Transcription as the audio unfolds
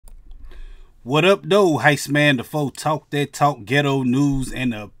What up, though, Heist man? The folk talk that talk, ghetto news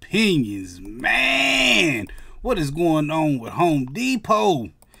and opinions. Man, what is going on with Home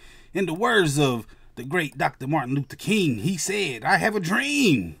Depot? In the words of the great Dr. Martin Luther King, he said, I have a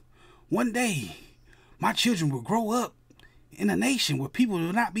dream. One day, my children will grow up in a nation where people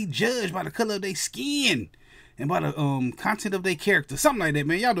will not be judged by the color of their skin and by the content of their character. Something like that,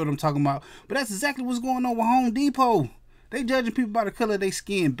 man. Y'all know what I'm talking about. But that's exactly what's going on with Home Depot. They judging people by the color of their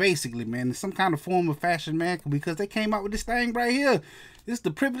skin, basically, man. It's some kind of form of fashion, man, because they came out with this thing right here. It's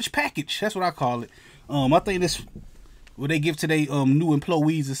the privilege package. That's what I call it. I think this what they give to their new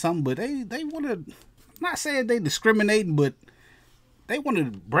employees or something, but they want to, not saying they discriminating, but they want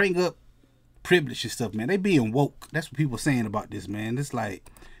to bring up privilege and stuff, man. They being woke. That's what people are saying about this, man. It's like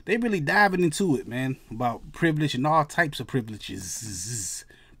they really diving into it, man, about privilege and all types of privileges.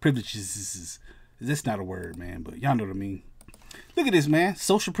 Privileges. That's not a word, man, but y'all know what I mean. Look at this, man.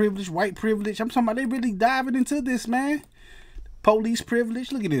 Social privilege, white privilege. I'm talking about they really diving into this, man. Police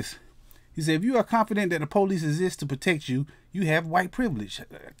privilege. Look at this. He said, if you are confident that the police exist to protect you, you have white privilege.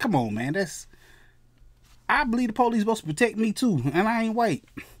 Come on, man. I believe the police supposed to protect me too, and I ain't white.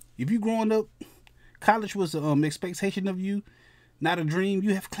 If you growing up, college was an expectation of you, not a dream.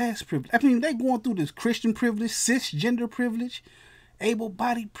 You have class privilege. I mean, they going through this Christian privilege, cisgender privilege,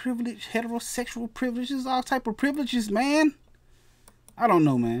 able-bodied privilege, heterosexual privileges, all type of privileges, man. I don't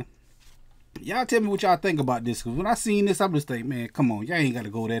know, man. Y'all tell me what y'all think about this, because when I seen this, I'm just thinking, man, come on. Y'all ain't got to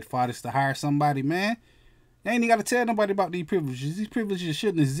go that far just to hire somebody, man. Y'all ain't got to tell nobody about these privileges. These privileges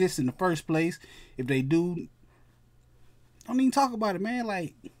shouldn't exist in the first place. If they do, don't even talk about it, man.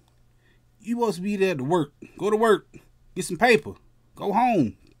 Like, you supposed to be there to work. Go to work. Get some paper. Go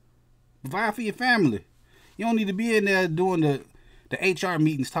home. Provide for your family. You don't need to be in there doing the HR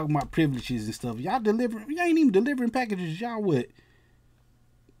meetings talking about privileges and stuff. Y'all ain't even delivering packages. Y'all what?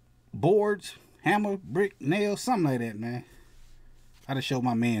 Boards, hammer, brick, nails, something like that, man. I just show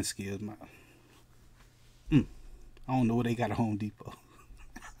my man skills. I don't know what they got at Home Depot.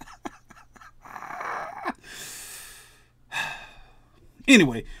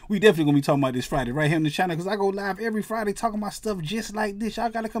 Anyway, we definitely gonna be talking about this Friday right here on the channel, because I go live every Friday talking about stuff just like this. Y'all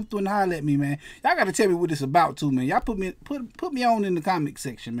gotta come through and holler at me, man. Y'all gotta tell me what it's about too, man. Y'all put me on in the comment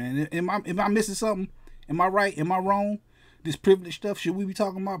section, man. Am I missing something? Am I right? Am I wrong? This privilege stuff, should we be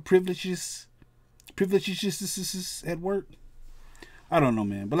talking about privileges at work? I don't know,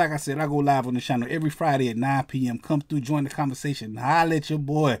 man. But like I said, I go live on the channel every Friday at 9 p.m. Come through, join the conversation. Holla at your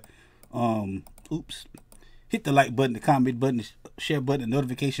boy. Hit the like button, the comment button, the share button, the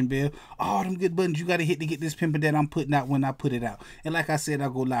notification bell. All them good buttons you got to hit to get this pimping that I'm putting out when I put it out. And like I said, I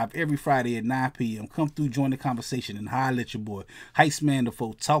go live every Friday at 9 p.m. Come through, join the conversation, and holla at your boy. Heist man, the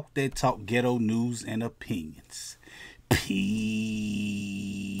folk talk that talk, ghetto news and opinions. Peace.